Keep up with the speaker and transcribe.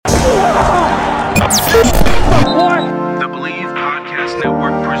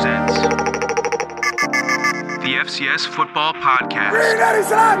FCS Football Podcast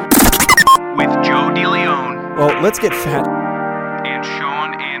with Joe DeLeon. Well, let's get fat. And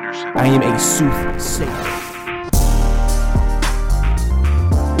Sean Anderson. I am a soothsayer.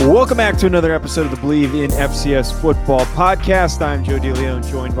 Welcome back to another episode of the Believe in FCS Football Podcast. I'm Joe DeLeon,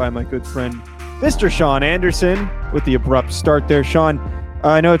 joined by my good friend, Mr. Sean Anderson, with the abrupt start there. Sean,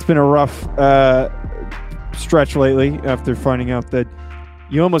 I know it's been a rough stretch lately after finding out that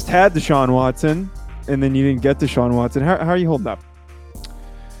you almost had Deshaun Watson, and then you didn't get Deshaun Watson. How are you holding up?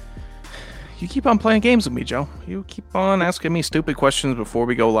 You keep on playing games with me, Joe. You keep on asking me stupid questions before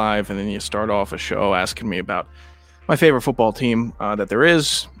we go live, and then you start off a show asking me about my favorite football team that there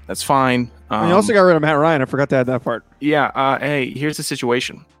is. That's fine. And you also got rid of Matt Ryan. I forgot to add that part. Yeah. Hey, here's the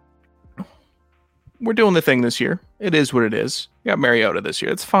situation. We're doing the thing this year. It is what it is. We got Mariota this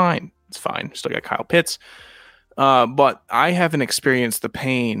year. It's fine. It's fine. Still got Kyle Pitts. But I haven't experienced the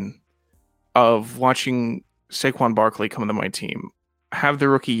pain of watching Saquon Barkley come to my team, have the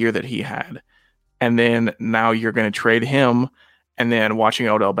rookie year that he had, and then now you're going to trade him, and then watching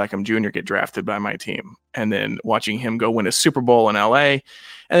Odell Beckham Jr. get drafted by my team, and then watching him go win a Super Bowl in LA,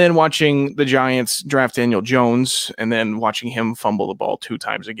 and then watching the Giants draft Daniel Jones, and then watching him fumble the ball 2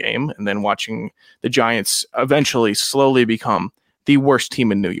 times a game, and then watching the Giants eventually slowly become the worst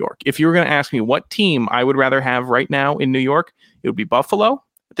team in New York. If you were going to ask me what team I would rather have right now in New York, it would be Buffalo,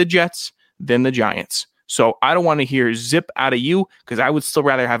 the Jets, then the Giants. So I don't want to hear zip out of you, because I would still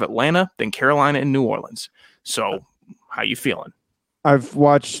rather have Atlanta than Carolina and New Orleans. So how you feeling? I've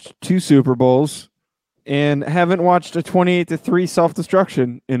watched 2 Super Bowls and haven't watched a 28-3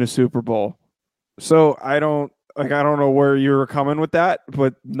 self-destruction in a Super Bowl. So I don't know where you're coming with that,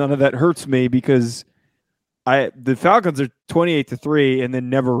 but none of that hurts me, because the Falcons are 28-3 and then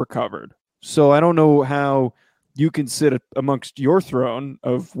never recovered. So I don't know how you can sit amongst your throne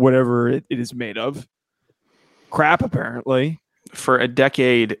of whatever it is made of. Crap, apparently. For a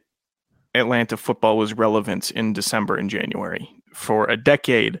decade, Atlanta football was relevant in December and January. For a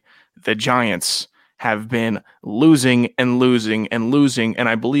decade, the Giants have been losing and losing and losing, and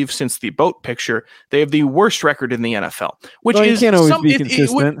I believe since the boat picture, they have the worst record in the NFL, which you can't always be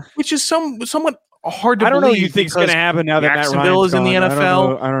consistent. Which is somewhat hard to believe. I don't know what you think is going to happen now that Matt Jacksonville is in the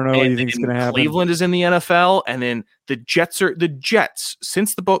NFL. I don't know what you think is going to happen. Cleveland is in the NFL, and then the Jets,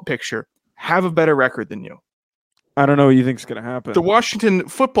 since the boat picture, have a better record than you. I don't know what you think is going to happen. The Washington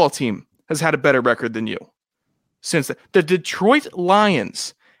football team has had a better record than you. Since the Detroit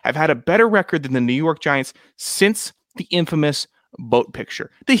Lions have had a better record than the New York Giants since the infamous boat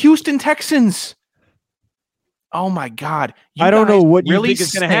picture. The Houston Texans. Oh my God! I don't know what you think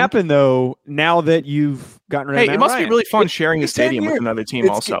is going to happen though. Now that you've gotten rid of Matt it must Ryan. be really fun sharing a stadium with another team.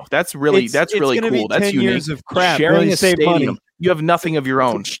 Also, that's really cool. That's unique. Years of crap. Sharing a stadium, money. You have nothing of your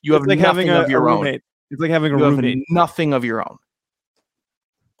own. You have nothing of your own. It's like having a roommate. Nothing of your own.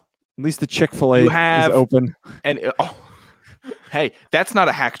 At least the Chick-fil-A is open. And hey, that's not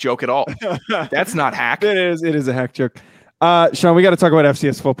a hack joke at all. That's not hack. It is a hack joke. Sean, we got to talk about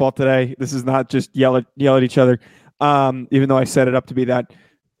FCS football today. This is not just yell at each other, even though I set it up to be that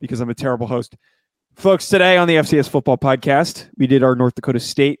because I'm a terrible host. Folks, today on the FCS Football Podcast, we did our North Dakota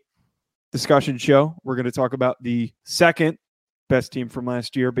State discussion show. We're going to talk about the second best team from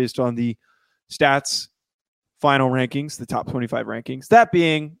last year based on the stats final rankings, the top 25 rankings. That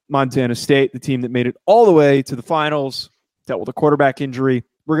being Montana State, the team that made it all the way to the finals, dealt with a quarterback injury.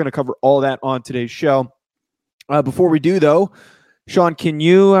 We're going to cover all that on today's show. Before we do, though, Sean, can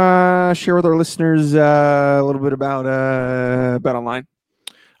you share with our listeners a little bit about BetOnline?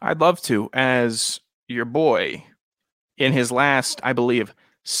 I'd love to. As your boy, in his last, I believe,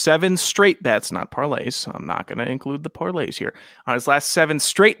 7 straight bets, not parlays, so I'm not going to include the parlays here. On his last 7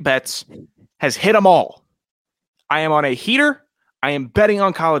 straight bets, has hit them all. I am on a heater. I am betting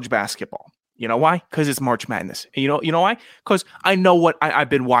on college basketball. You know why? Because it's March Madness. And you know why? Because I know what I've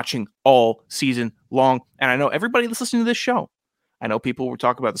been watching all season long, and I know everybody that's listening to this show. I know people were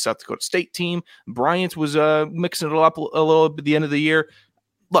talking about the South Dakota State team. Bryant was mixing it up a little at the end of the year.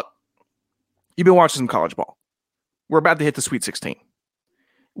 Look, you've been watching some college ball. We're about to hit the Sweet 16.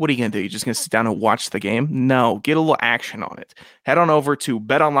 What are you going to do? You're just going to sit down and watch the game? No, get a little action on it. Head on over to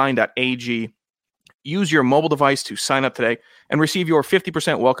betonline.ag. Use your mobile device to sign up today and receive your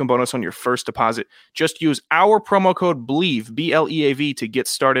 50% welcome bonus on your first deposit. Just use our promo code BLEAV, B-L-E-A-V, to get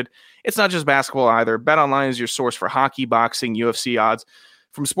started. It's not just basketball either. BetOnline is your source for hockey, boxing, UFC odds.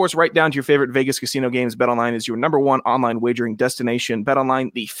 From sports right down to your favorite Vegas casino games, BetOnline is your #1 online wagering destination.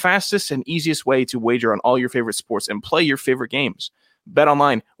 BetOnline, the fastest and easiest way to wager on all your favorite sports and play your favorite games. Bet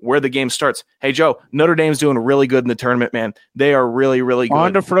Online, where the game starts. Hey, Joe, Notre Dame's doing really good in the tournament, man. They are really, really good.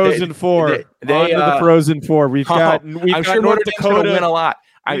 On to Frozen Four. They on to the Frozen Four. We've got I'm sure North Dakota win a lot.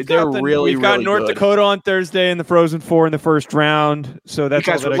 They're really, we've got really North good. Dakota on Thursday in the Frozen Four in the first round. So that's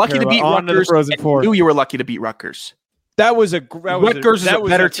you guys all were that I lucky care to beat about. On to the Rutgers. Frozen Four. Knew you were lucky to beat Rutgers. Rutgers is a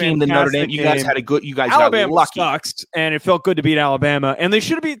better team than Notre Dame. You guys had a good. You guys Alabama got lucky. sucks, and it felt good to beat Alabama, and they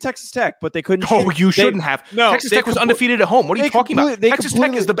should have beat Texas Tech, but they couldn't. Oh, you shouldn't have. No, Texas Tech was undefeated at home. What are you talking about? Texas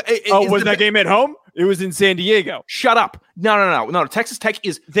Tech is the. Was that game at home? It was in San Diego. Shut up! No. Texas Tech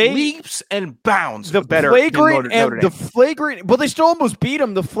is leaps and bounds better than Notre Dame. The flagrant. Well, they still almost beat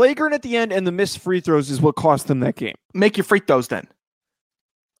them. The flagrant at the end and the missed free throws is what cost them that game. Make your free throws then.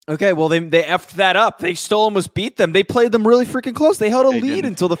 Okay, well, they effed that up. They still almost beat them. They played them really freaking close. They held a lead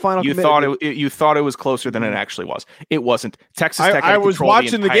until the final. You thought it was closer than it actually was. It wasn't. Texas Tech. I was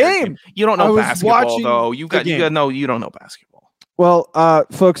watching the game. You don't know basketball, though. You don't know basketball. Well,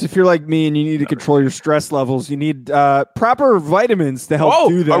 folks, if you're like me and you need to control your stress levels, you need proper vitamins to help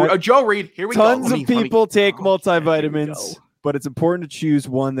do that. Joe Reed, here we go. Tons of people take multivitamins, but it's important to choose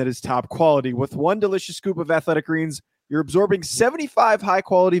one that is top quality. With one delicious scoop of Athletic Greens, you're absorbing 75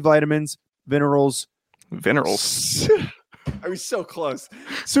 high-quality vitamins, minerals. Minerals. I was so close.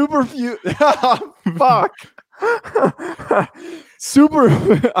 Superfood. Fuck.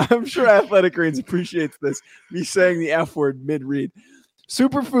 I'm sure Athletic Greens appreciates this. Me saying the F word mid-read.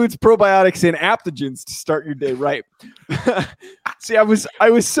 Superfoods, probiotics, and adaptogens to start your day right. See, I was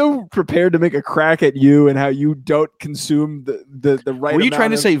so prepared to make a crack at you and how you don't consume the right. Were you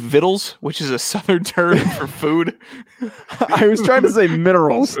trying to say vittles, which is a southern term for food? I was trying to say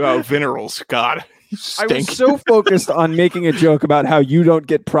minerals. Oh, minerals. God. I was so focused on making a joke about how you don't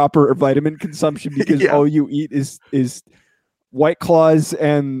get proper vitamin consumption because all you eat is White Claws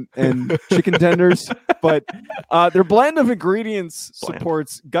and chicken tenders, but their blend of ingredients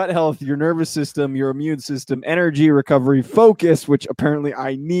supports gut health, your nervous system, your immune system, energy, recovery, focus, which apparently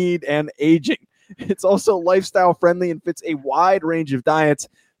I need, and aging. It's also lifestyle friendly and fits a wide range of diets.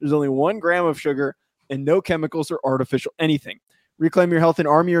 There's only 1 gram of sugar and no chemicals or artificial anything. Reclaim your health and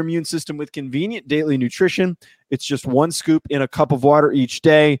arm your immune system with convenient daily nutrition. It's just 1 scoop in a cup of water each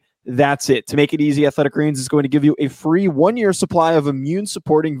day. That's it. To make it easy, Athletic Greens is going to give you a free 1-year supply of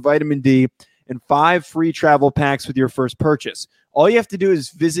immune-supporting vitamin D and 5 free travel packs with your first purchase. All you have to do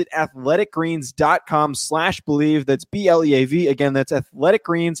is visit athleticgreens.com/believe. That's BLEAV. Again, that's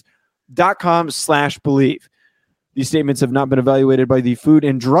athleticgreens.com/believe. These statements have not been evaluated by the Food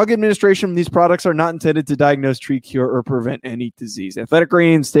and Drug Administration. These products are not intended to diagnose, treat, cure, or prevent any disease. Athletic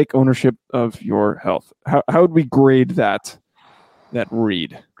Greens, take ownership of your health. How would we grade that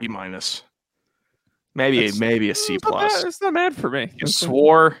read? B-. Maybe a C+. It's not bad for me. You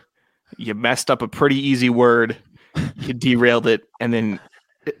swore, you messed up a pretty easy word, you derailed it, and then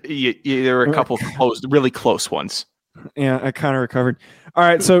there were a couple really close ones. Yeah, I kind of recovered. All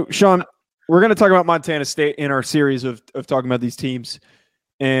right, so Sean, we're going to talk about Montana State in our series of talking about these teams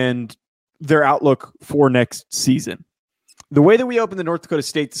and their outlook for next season. The way that we opened the North Dakota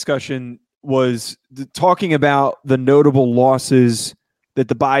State discussion was talking about the notable losses that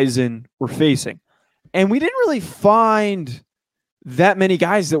the Bison were facing. And we didn't really find that many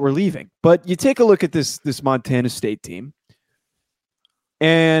guys that were leaving. But you take a look at this Montana State team,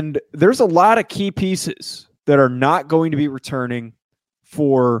 and there's a lot of key pieces that are not going to be returning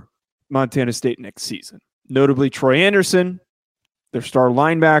for Montana State next season. Notably, Troy Anderson, their star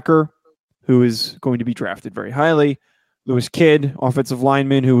linebacker, who is going to be drafted very highly. Lewis Kidd, offensive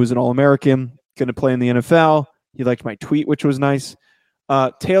lineman, who was an All-American, going to play in the NFL. He liked my tweet, which was nice.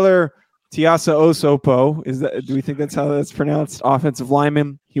 Taylor Tiasa Osopo, do we think that's how that's pronounced? Offensive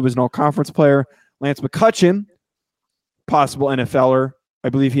lineman. He was an all-conference player. Lance McCutcheon, possible NFLer. I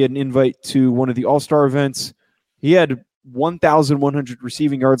believe he had an invite to one of the All-Star events. He had 1,100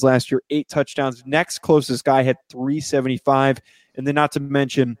 receiving yards last year, 8 touchdowns. Next closest guy had 375. And then not to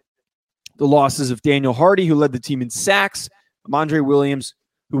mention the losses of Daniel Hardy, who led the team in sacks, Amandre Williams,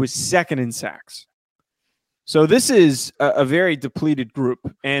 who was second in sacks. So this is a very depleted group,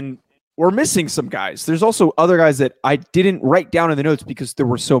 and we're missing some guys. There's also other guys that I didn't write down in the notes because there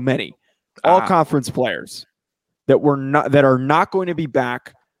were so many. All conference players that are not going to be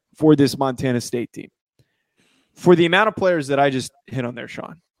back for this Montana State team. For the amount of players that I just hit on there,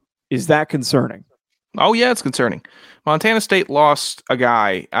 Sean, is that concerning? Oh, yeah, it's concerning. Montana State lost a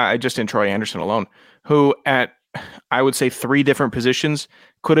guy, just in Troy Anderson alone, who at, I would say, 3 different positions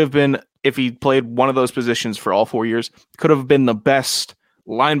could have been, if he played one of those positions for all 4 years, could have been the best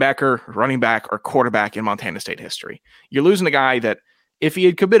linebacker, running back, or quarterback in Montana State history. You're losing a guy that, if he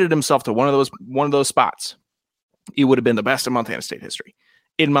had committed himself to one of those spots, he would have been the best in Montana State history,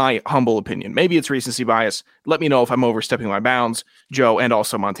 in my humble opinion. Maybe it's recency bias. Let me know if I'm overstepping my bounds, Joe, and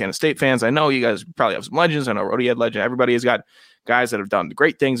also Montana State fans. I know you guys probably have some legends. I know Rhodey had legend. Everybody has got guys that have done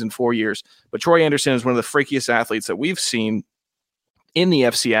great things in 4 years. But Troy Anderson is one of the freakiest athletes that we've seen in the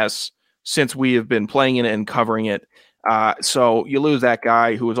FCS since we have been playing in it and covering it. So you lose that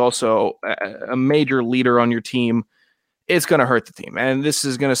guy who is also a major leader on your team. It's going to hurt the team. And this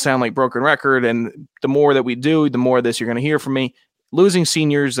is going to sound like broken record. And the more that we do, the more of this you're going to hear from me. Losing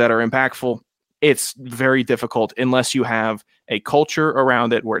seniors that are impactful, it's very difficult unless you have a culture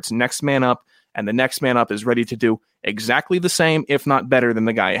around it where it's next man up, and the next man up is ready to do exactly the same, if not better, than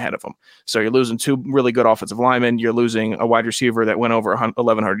the guy ahead of him. So you're losing 2 really good offensive linemen. You're losing a wide receiver that went over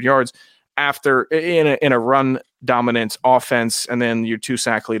 1,100 yards after in a run dominant offense, and then your 2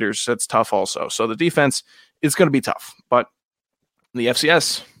 sack leaders. That's tough also. So the defense is going to be tough, but the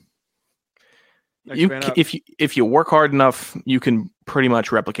FCS, if you work hard enough, you can pretty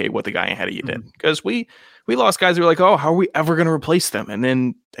much replicate what the guy ahead of you did. Because we lost guys who were like, oh, how are we ever going to replace them? And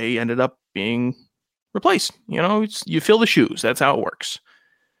then they ended up being replaced. You know, you fill the shoes. That's how it works.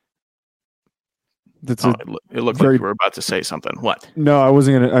 It looked like you were about to say something. What? No, I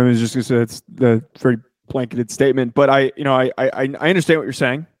wasn't gonna. I was just gonna say it's the very blanketed statement. But I understand what you're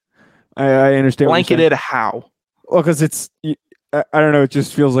saying. I understand. Blanketed how? Well, because it's. I don't know. It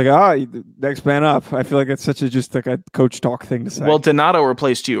just feels like next man up. I feel like it's just like a coach talk thing to say. Well, Donato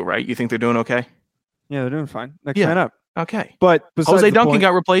replaced you, right? You think they're doing okay? Yeah, they're doing fine. Next man up. Okay. But Jose Duncan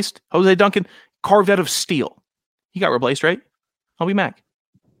got replaced. Jose Duncan carved out of steel. He got replaced, right? I'll be Mac.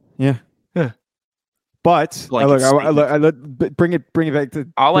 Yeah. But bring it back to.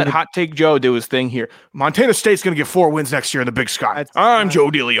 I'll let Hot Take Joe do his thing here. Montana State's going to get 4 wins next year in the Big Sky. I'm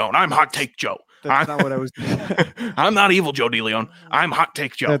Joe DeLeon. I'm Hot Take Joe. That's not what I was. I'm not evil, Joe DeLeon. I'm Hot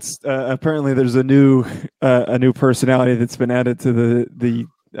Take Joe. That's apparently there's a new personality that's been added to the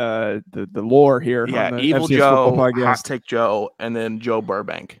lore here. Yeah, Evil FCS Joe, Hot Take Joe, and then Joe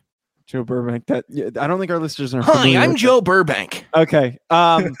Burbank. Joe Burbank. I don't think our listeners are. Hi, I'm Joe Burbank. Okay.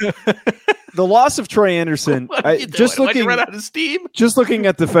 The loss of Troy Anderson. Just looking run out of steam. Just looking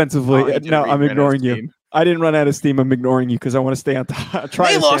at defensively. No, I'm ignoring you. I didn't run out of steam. I'm ignoring you because I want to stay on top.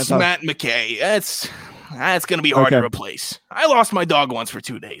 They lost Matt McKay. That's going to be hard to replace. I lost my dog once for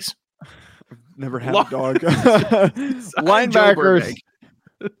 2 days. Never had a dog.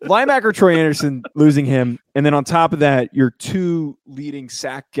 Linebacker Troy Anderson, losing him, and then on top of that, your 2 leading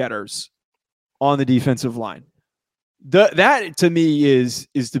sack getters on the defensive line. That to me is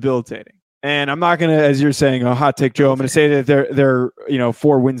debilitating. And I'm not going to, as you're saying, a hot take, Joe. I'm going to say that they're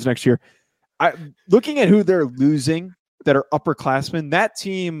 4 wins next year. Looking at who they're losing that are upperclassmen, that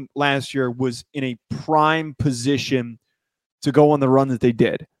team last year was in a prime position to go on the run that they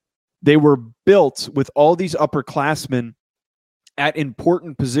did. They were built with all these upperclassmen at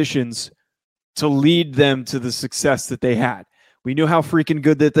important positions to lead them to the success that they had. We knew how freaking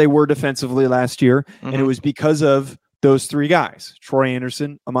good that they were defensively last year, and it was because of those 3 guys, Troy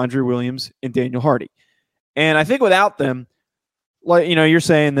Anderson, Amandre Williams, and Daniel Hardy. And I think without them, like, you're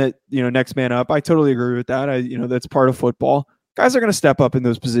saying that, next man up. I totally agree with that. That's part of football. Guys are going to step up in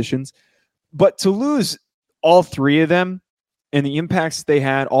those positions. But to lose all 3 of them and the impacts they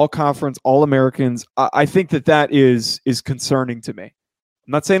had, all conference, all Americans, I think that is concerning to me. I'm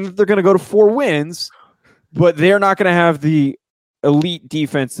not saying that they're going to go to 4 wins, but they're not going to have the elite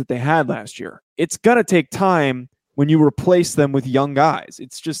defense that they had last year. It's going to take time when you replace them with young guys.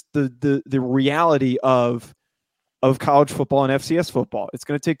 It's just the reality of college football and FCS football. It's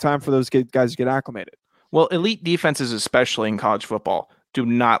going to take time for those guys to get acclimated. Well, elite defenses, especially in college football, do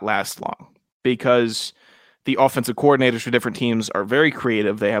not last long because the offensive coordinators for different teams are very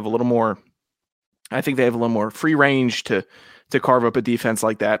creative. They have a little more, I think they have a little more free range to carve up a defense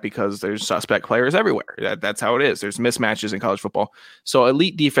like that because there's suspect players everywhere. That's how it is. There's mismatches in college football. So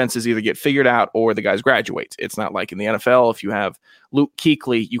elite defenses either get figured out or the guys graduate. It's not like in the NFL. If you have Luke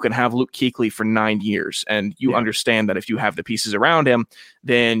Kuechly, you can have Luke Kuechly for 9 years, and you understand that if you have the pieces around him,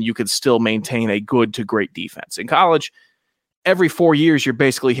 then you could still maintain a good to great defense. In college, every 4 years, you're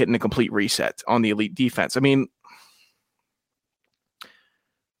basically hitting a complete reset on the elite defense. I mean,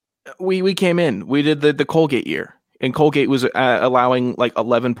 we came in. We did the Colgate year. And Colgate was allowing like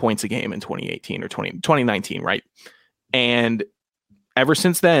 11 points a game in 2018 or 2019, right? And ever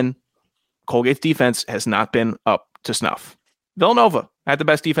since then, Colgate's defense has not been up to snuff. Villanova had the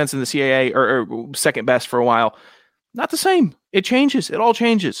best defense in the CAA or second best for a while. Not the same. It changes. It all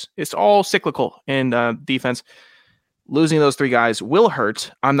changes. It's all cyclical in defense. losing those 3 guys will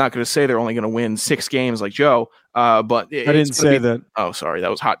hurt. I'm not going to say they're only going to win 6 games like Joe, but I didn't say that. Oh, sorry. That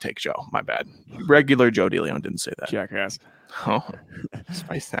was hot take Joe. My bad. Regular Joe DeLeon didn't say that. Jackass. Oh,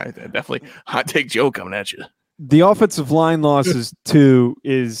 definitely hot take Joe coming at you. The offensive line losses too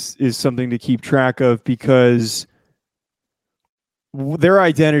is something to keep track of because their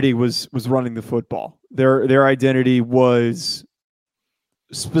identity was running the football. Their identity was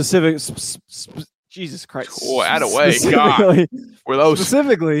specific. Jesus Christ! Oh, out of way, God! Were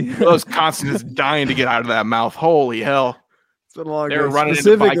those consonants dying to get out of that mouth? Holy hell! It's been a long day. They were running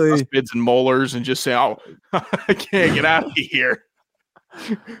into bicuspids and molars and just saying, "Oh, I can't get out of here."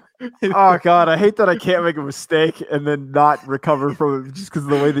 Oh God, I hate that I can't make a mistake and then not recover from it just because of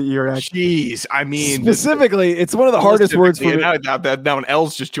the way that you're acting. Jeez, I mean, specifically, it's one of the hardest words for me. Now an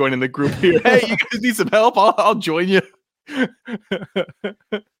L's just joining the group here. Hey, you guys need some help? I'll join you.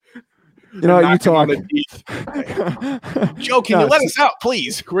 You know, you talk. Joe, can you let us out,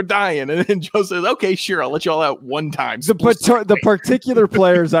 please? We're dying. And then Joe says, "Okay, sure, I'll let you all out one time." The particular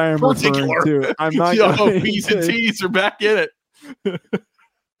players I am referring to, I'm not. P's and T's are back in it.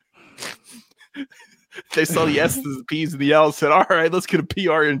 They saw the S's, the P's, and the L's. Said, "All right, let's get a P,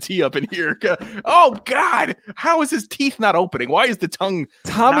 R, and T up in here." Oh God, how is his teeth not opening? Why is the tongue?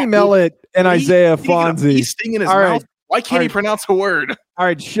 Tommy Mellott and Isaiah Fonzie. He's sting in his mouth. Why can't he pronounce a word? All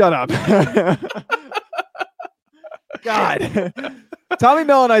right, shut up. God, Tommy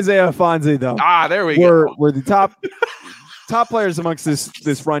Mellott and Isaiah Fonzie though. There we go. Were the top players amongst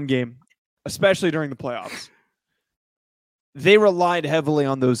this run game, especially during the playoffs. They relied heavily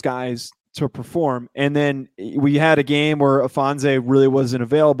on those guys to perform. And then we had a game where Afonso really wasn't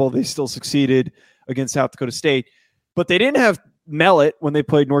available. They still succeeded against South Dakota State, but they didn't have Mellott when they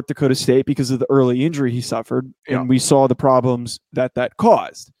played North Dakota State because of the early injury he suffered. And we saw the problems that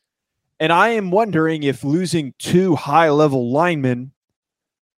caused. And I am wondering if losing 2 high-level linemen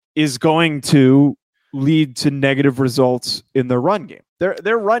is going to lead to negative results in their run game.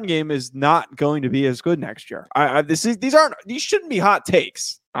 Their run game is not going to be as good next year. These shouldn't be hot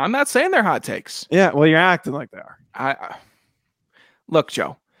takes. I'm not saying they're hot takes. Yeah, well, you're acting like they are. Look,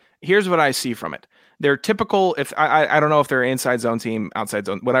 Joe, here's what I see from it. They're typical. If I don't know if they're inside zone team, outside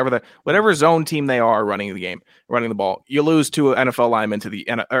zone, whatever zone team they are running the game, running the ball. You lose 2 NFL linemen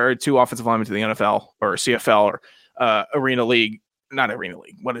or 2 offensive linemen to the NFL or CFL or Arena League. Not Arena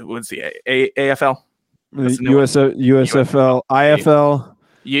League. What's the AFL? USFL, IFL.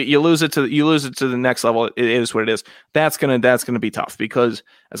 You lose it to the next level. It is what it is. That's gonna be tough because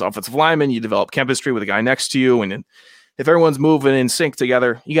as offensive lineman, you develop chemistry with the guy next to you, and if everyone's moving in sync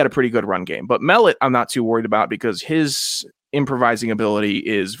together, you got a pretty good run game. But Mellott, I'm not too worried about because his improvising ability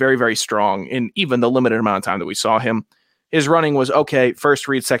is very, very strong. In even the limited amount of time that we saw him, his running was okay. First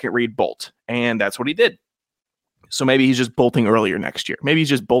read, second read, bolt, and that's what he did. So maybe he's just bolting earlier next year. Maybe he's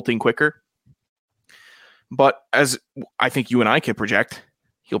just bolting quicker. But as I think you and I could project,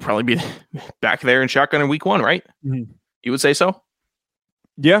 he'll probably be back there in shotgun in week 1, right? Mm-hmm. You would say so?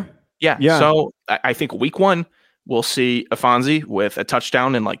 Yeah. So I think week 1, we'll see Afonso with a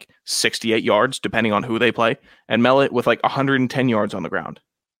touchdown and like 68 yards, depending on who they play, and Mellott with like 110 yards on the ground.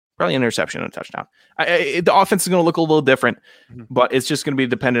 Probably an interception and a touchdown. The offense is going to look a little different, but it's just going to be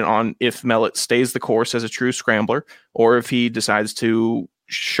dependent on if Mellott stays the course as a true scrambler or if he decides to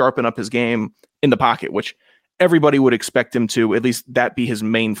sharpen up his game in the pocket, which everybody would expect him to, at least that be his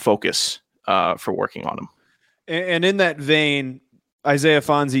main focus for working on him. And in that vein, Isaiah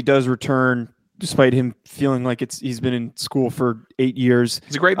Fonzie does return, despite him feeling like he's been in school for 8 years.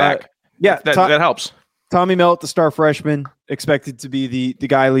 He's a great back. That helps. Tommy Mellott, the star freshman, expected to be the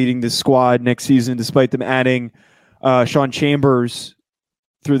guy leading this squad next season, despite them adding Sean Chambers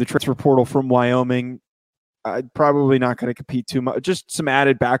through the transfer portal from Wyoming. Probably not going to compete too much. Just some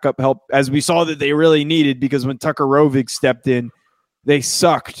added backup help, as we saw that they really needed, because when Tucker Rovig stepped in, they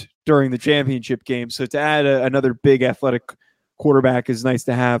sucked during the championship game. So to add another big athletic quarterback is nice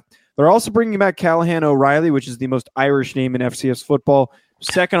to have. They're also bringing back Callahan O'Reilly, which is the most Irish name in FCS football.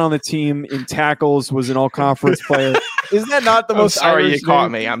 Second on the team in tackles, was an all-conference player. Isn't that not the most sorry Irish you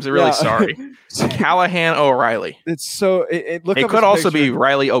caught name? me. I'm really sorry. Callahan O'Reilly. It's so look. It could also be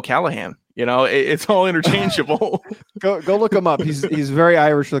Riley O'Callahan. You know, it's all interchangeable. Go look him up. He's very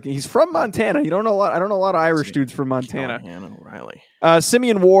Irish looking. He's from Montana. You don't know a lot. I don't know a lot of Irish dudes from Montana. Callahan O'Reilly.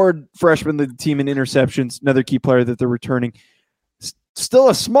 Simeon Ward, freshman, led the team in interceptions. Another key player that they're returning. Still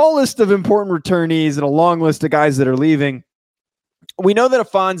a small list of important returnees and a long list of guys that are leaving. We know that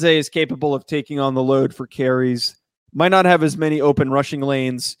Afonso is capable of taking on the load for carries. Might not have as many open rushing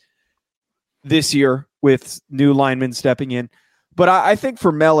lanes this year with new linemen stepping in. But I think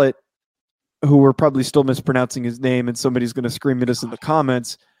for Mellott, who we're probably still mispronouncing his name, and somebody's going to scream at us in the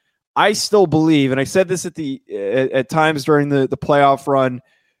comments. I still believe, and I said this at times during the playoff run,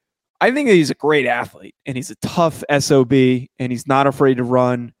 I think that he's a great athlete, and he's a tough SOB, and he's not afraid to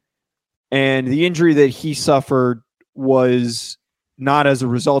run. And the injury that he suffered was not as a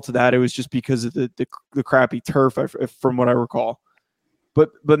result of that. It was just because of the crappy turf, from what I recall.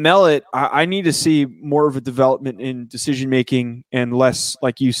 But Mellett, I need to see more of a development in decision-making and less,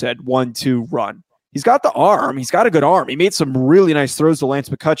 like you said, 1-2 run. He's got the arm. He's got a good arm. He made some really nice throws to Lance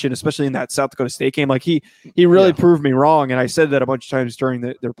McCutcheon, especially in that South Dakota State game. Like he really proved me wrong, and I said that a bunch of times during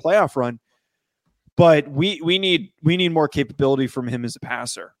their playoff run. But we need more capability from him as a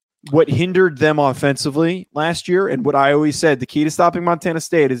passer. What hindered them offensively last year, and what I always said, the key to stopping Montana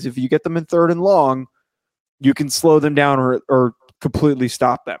State is if you get them in 3rd and long, you can slow them down or completely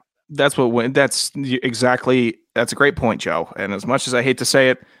stop them. That's a great point, Joe. And as much as I hate to say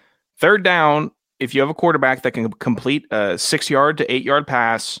it, 3rd down, if you have a quarterback that can complete a 6-yard to 8-yard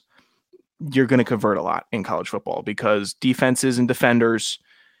pass, you're going to convert a lot in college football because defenses and defenders,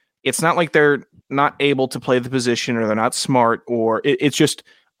 it's not like they're not able to play the position or they're not smart, or it's just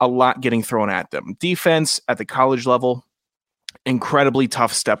a lot getting thrown at them. Defense at the college level, incredibly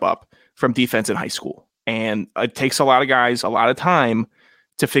tough step up from defense in high school. And it takes a lot of guys a lot of time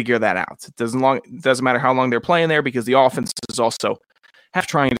to figure that out. It doesn't matter how long they're playing there because the offense is also half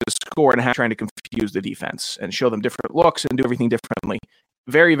trying to score and half trying to confuse the defense and show them different looks and do everything differently.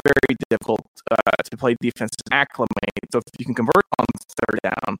 Very, very difficult to play defense and acclimate. So if you can convert on 3rd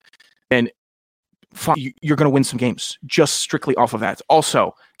down, then you're going to win some games just strictly off of that.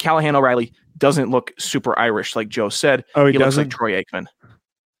 Also, Callahan O'Reilly doesn't look super Irish like Joe said. Oh, he looks like Troy Aikman.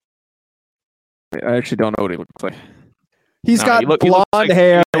 I actually don't know what he looks like. He's got blonde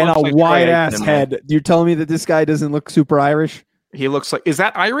hair and a wide-ass head. You're telling me that this guy doesn't look super Irish? He looks like, is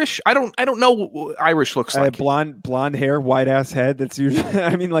that Irish? I don't know what Irish looks like. Blonde hair, white ass head. That's usually,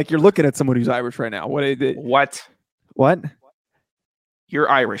 I mean, like you're looking at someone who's Irish right now. What? You're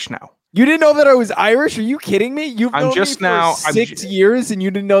Irish now. You didn't know that I was Irish? Are you kidding me? You've known me for 6 years and you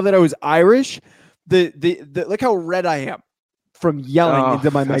didn't know that I was Irish? The look how red I am from yelling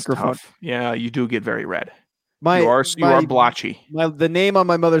into my microphone. Tough. Yeah, you do get very red. You are blotchy. The name on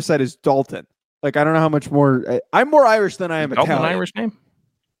my mother's side is Dalton. Like, I don't know how much more. I'm more Irish than I am Italian. An Irish name?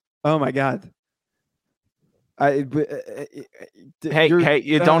 Oh my God. Hey,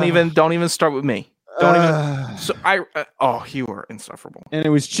 you don't even start with me. Don't even. So you were insufferable. And it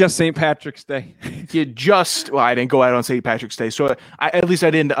was just St. Patrick's Day. I didn't go out on St. Patrick's Day, so at least I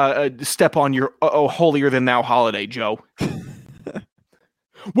didn't step on your holier than thou holiday, Joe.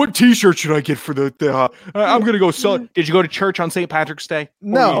 What T-shirt should I get for the I'm gonna go sell it. Did you go to church on St. Patrick's Day?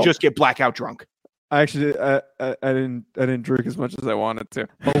 No, or you just get blackout drunk. I actually I didn't drink as much as I wanted to.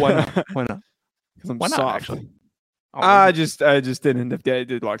 Oh, why not? Why not? Because I'm why soft. Not, actually? I just didn't. I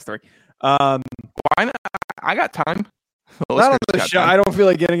did long story. Why not? I got time. Not on the show. Time. I don't feel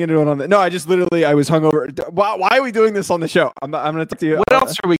like getting into it on the. No, I just literally I was hungover. Why are we doing this on the show? I'm going to talk to you. What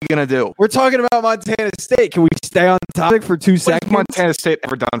else are we gonna do? We're talking about Montana State. Can we stay on topic for 2 seconds? What has Montana State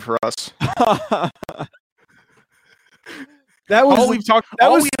ever done for us? That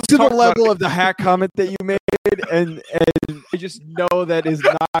was to the level of the hack comment that you made, and I just know that is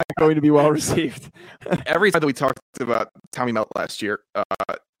not going to be well received. Every time that we talked about Tommy Mellett last year,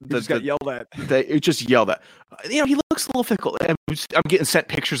 got yelled at. It just yelled at. He looks a little fickle. I'm getting sent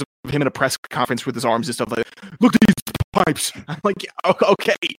pictures of him in a press conference with his arms and stuff like that. Look at these pipes. I'm like,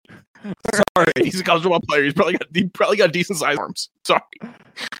 okay. Sorry, he's a college football player. He probably got decent sized arms. Sorry.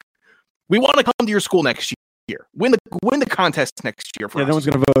 We want to come to your school next year. Win the contest next year for us. No one's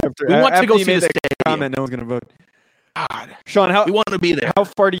going to vote. We want to go see the comment. No one's going to vote. God, Sean, we want to be there. How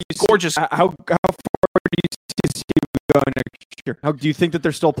far do you gorgeous? How far do you see going next year? How do you think that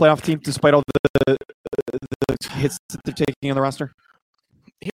they're still a playoff team despite all the hits that they're taking on the roster?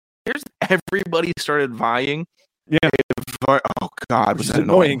 Here's everybody started vying. Yeah. Oh God, was that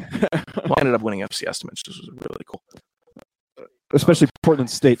annoying? Well, I ended up winning FC estimates. This was really cool. Especially Portland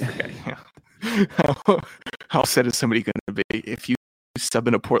State. Okay. Yeah. How sad is somebody going to be if you sub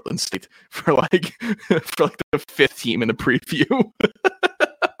in a Portland State for like the 5th team in the preview?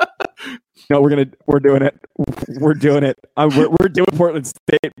 No, we're doing it. We're doing it. We're doing Portland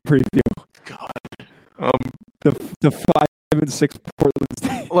State preview. God, the 5 and 6 Portland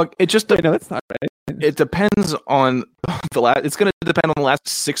State. Look, it just no, that's not right. It depends on the last. It's going to depend on the last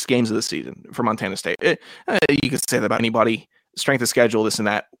 6 games of the season for Montana State. You can say that about anybody. Strength of schedule, this and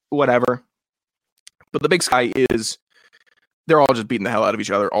that, whatever. But the big sky is they're all just beating the hell out of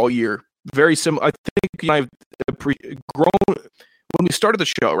each other all year. Very similar. I think I've grown when we started the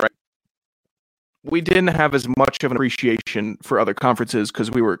show, right? we didn't have as much of an appreciation for other conferences because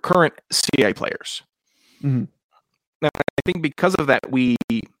we were current CAA players. Mhm. Now, I think because of that, we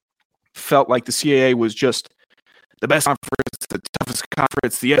felt like the CAA was just the best conference, the toughest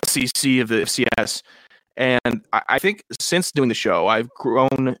conference, the SEC of the FCS. And I think since doing the show, I've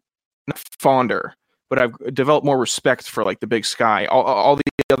grown not fonder, but I've developed more respect for like the Big Sky. All the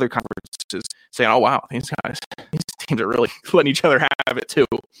other conferences saying, "Oh wow, these teams are really letting each other have it too."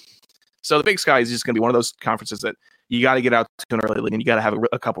 So the Big Sky is just going to be one of those conferences that you got to get out to an early lead, and you got to have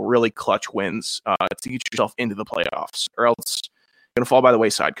a couple really clutch wins to get yourself into the playoffs, or else you're going to fall by the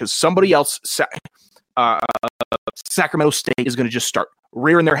wayside because somebody else, Sacramento State, is going to just start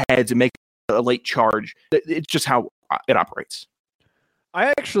rearing their heads and make a late charge. It's just how it operates.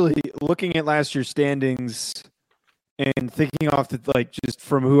 I actually, looking at last year's standings and thinking off the like just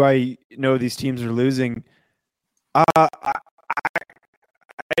from who I know these teams are losing, I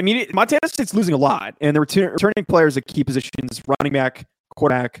mean, Montana State's losing a lot, and they're returning players at key positions: running back,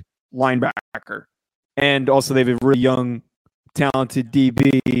 quarterback, linebacker, and also they have a really young, talented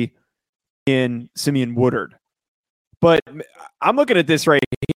DB in Simeon Woodard. But I'm looking at this right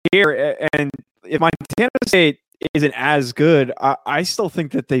here, and if Montana State isn't as good, I still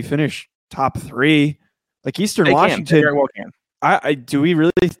think that they finish top 3. Like Eastern Washington. They very well can. Do we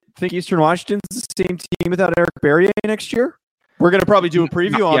really think Eastern Washington's the same team without Eric Berrier next year? We're going to probably do a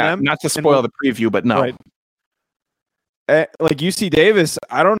preview on them. Not to spoil the preview, but no. Right. Like UC Davis,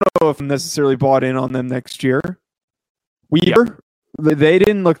 I don't know if I'm necessarily bought in on them next year. Weber, they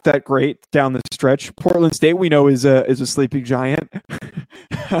didn't look that great down the stretch. Portland State, we know, is a sleeping giant.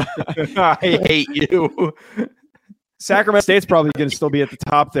 I hate you. Sacramento State's probably going to still be at the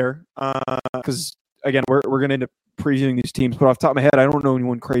top there because, again, we're going to end up previewing these teams. But off the top of my head, I don't know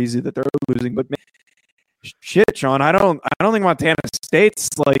anyone crazy that they're losing. But man, shit, Sean, I don't think Montana State's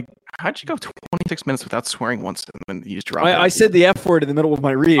like. How'd you go 26 minutes without swearing once and then you just dropped I said the F word in the middle of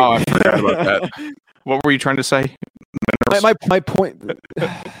my read. Oh, I forgot about that. What were you trying to say? My point.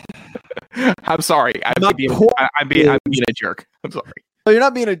 I'm sorry. I'm being a jerk. I'm sorry. No, you're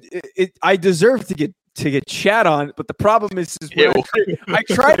not being I deserve to get chat on, but the problem is when I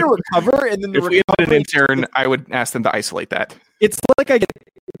try to recover, and then if we had an intern, I would ask them to isolate that. It's like I get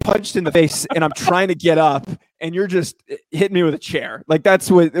punched in the face, and I'm trying to get up, and you're just hitting me with a chair. Like that's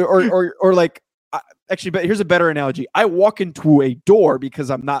what, or like. Actually, but here's a better analogy. I walk into a door because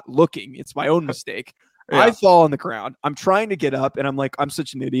I'm not looking. It's my own mistake. Yeah. I fall on the ground. I'm trying to get up, and I'm like, I'm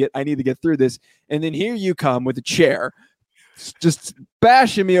such an idiot. I need to get through this. And then here you come with a chair, just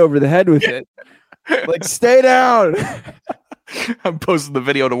bashing me over the head with it. Like, stay down. I'm posting the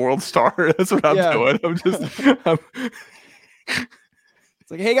video to World Star. That's what I'm doing. It's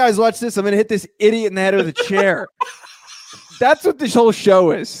like, hey, guys, watch this. I'm going to hit this idiot in the head with a chair. That's what this whole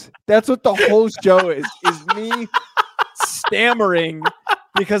show is. That's what the whole show is me stammering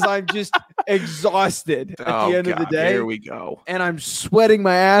because I'm just exhausted at the end of the day. Here we go. And I'm sweating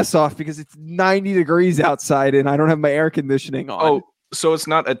my ass off because it's 90 degrees outside and I don't have my air conditioning on. Oh, so it's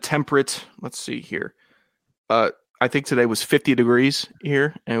not a temperate. Let's see here. I think today was 50 degrees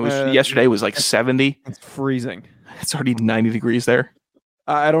here. And it was yesterday was like 70. It's freezing. It's already 90 degrees there.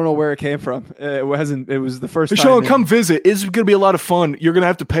 I don't know where it came from. It wasn't. It was the first time. Sean, come visit. It's going to be a lot of fun. You're going to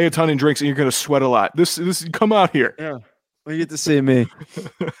have to pay a ton in drinks, and you're going to sweat a lot. This come out here. Yeah, well, you get to see me.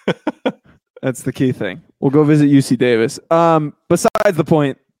 That's the key thing. We'll go visit UC Davis. Besides the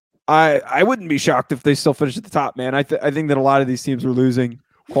point, I wouldn't be shocked if they still finish at the top, man. I think that a lot of these teams are losing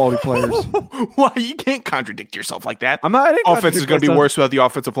quality players. Why? You can't contradict yourself like that. Offense is going to be worse without the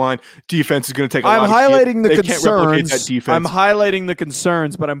offensive line. Defense is going to take a lot of highlighting the they concerns. Can't replicate that defense. I'm highlighting the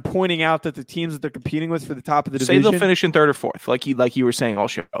concerns, but I'm pointing out that the teams that they're competing with for the top of the division. Say they'll finish in 3rd or 4th, like you were saying all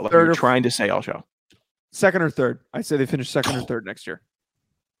show. Like you were trying to say all show. 2nd or 3rd. I say they finish 2nd or 3rd next year.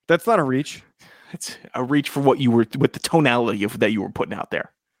 That's not a reach. It's a reach for what you were with the tonality of that you were putting out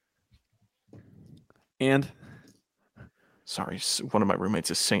there. And sorry, one of my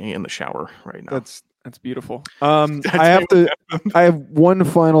roommates is singing in the shower right now. That's beautiful. I have one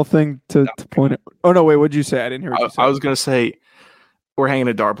final thing to point out. Oh no, wait, what'd you say? I didn't hear what you said. I was gonna say we're hanging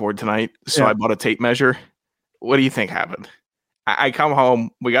a dartboard tonight, so I bought a tape measure. What do you think happened? I come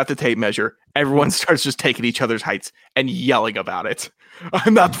home, we got the tape measure. Everyone starts just taking each other's heights and yelling about it.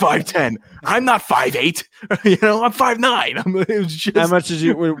 I'm not 5'10". I'm not 5'8". I'm 5'9". It was just... How much is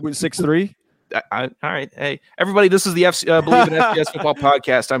you? 6'3"? All right. Hey, everybody, this is the Believe in FCS Football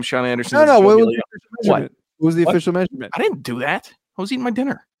Podcast. I'm Sean Anderson. No. What was the official measurement? I didn't do that. I was eating my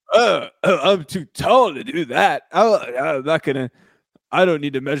dinner. I'm too tall to do that. I'm not going to. I don't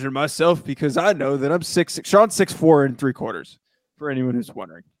need to measure myself because I know that I'm 6'6". Sean's 6'4" and 3/4, for anyone who's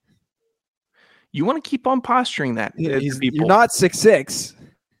wondering. You want to keep on posturing that. to people. You're not 6'6".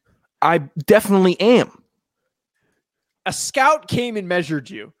 I definitely am. A scout came and measured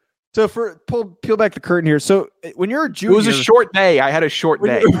you. So peel back the curtain here. So when you're a junior, It was a short day. I had a short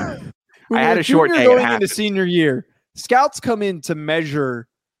day. I had a short day. Going into senior year, scouts come in to measure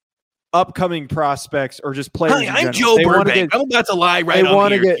upcoming prospects or just players. Hi, I'm Joe Burbank. I'm about to lie right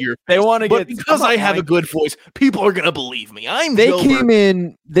on here. They want to get, but because I have a good voice, people are gonna believe me. They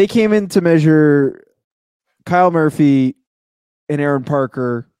came in to measure Kyle Murphy and Aaron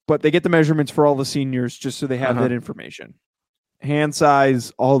Parker, but they get the measurements for all the seniors just so they have that information. Hand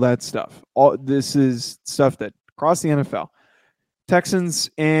size, all that stuff. This is stuff that across the NFL. Texans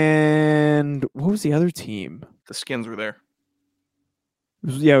and what was the other team? The Skins were there.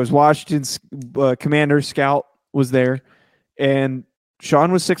 It was Washington's commander scout was there, and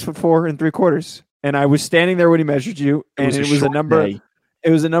Sean was 6'4" 3/4, and I was standing there when he measured you, and it was a number. It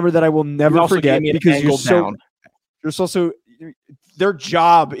was a number that I will never forget because you're so. Their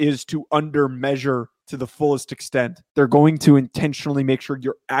job is to under measure to the fullest extent. They're going to intentionally make sure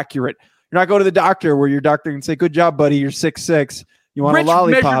you're accurate. You're not going to the doctor where your doctor can say, "Good job, buddy. You're 6'6". You want Rich a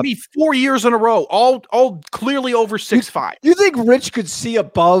lollipop?" measured me 4 years in a row, all clearly over 6'5". You think Rich could see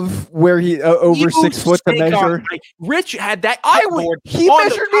above where he over 6 foot to measure? Rich had that. He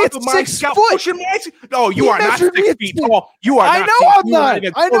measured me at 6 foot. No, you are not 6 feet tall. You are. I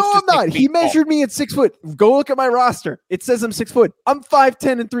know I'm not. He measured me at 6 foot. Go look at my roster. It says I'm 6 foot. I'm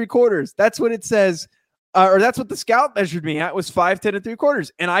 5'10" 3/4. That's what it says, or that's what the scout measured me at was 5'10"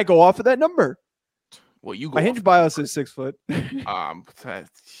 3/4, and I go off of that number. Well, you go. My Hinge bio says 6 foot. Yeah,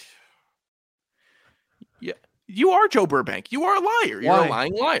 you are Joe Burbank. You are a liar. You're a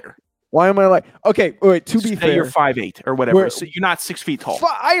lying liar. Why am I like? Okay, wait. To be fair, you're 5'8" or whatever. So you're not 6 feet tall.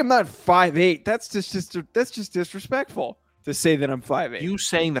 I am not 5'8". That's just disrespectful to say that I'm 5'8". You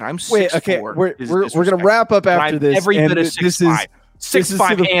saying that I'm 6'4". Wait, okay. We're gonna wrap up after this. Every bit of 6'5",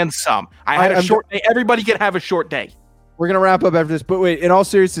 6'5" and some. I had a short day. Everybody can have a short day. We're gonna wrap up after this, but wait. In all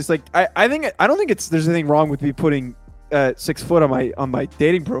seriousness, like I don't think there's anything wrong with me putting 6 foot on my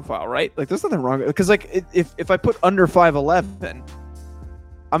dating profile, right? Like there's nothing wrong because like if I put under 5'11",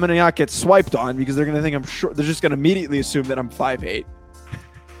 I'm gonna not get swiped on because they're gonna think I'm short. They're just gonna immediately assume that I'm 5'8",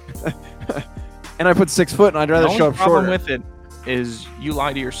 and I put 6 foot, and I'd rather show up shorter. The problem with it is you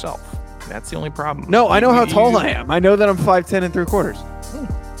lie to yourself. That's the only problem. No, I know how tall I am. I know that I'm 5'10" 3/4.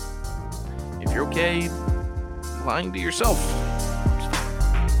 If you're okay lying to yourself.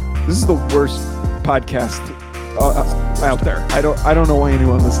 This is the worst podcast out there. I don't know why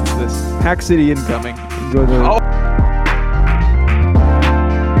anyone listens to this. Hack City incoming. Enjoy the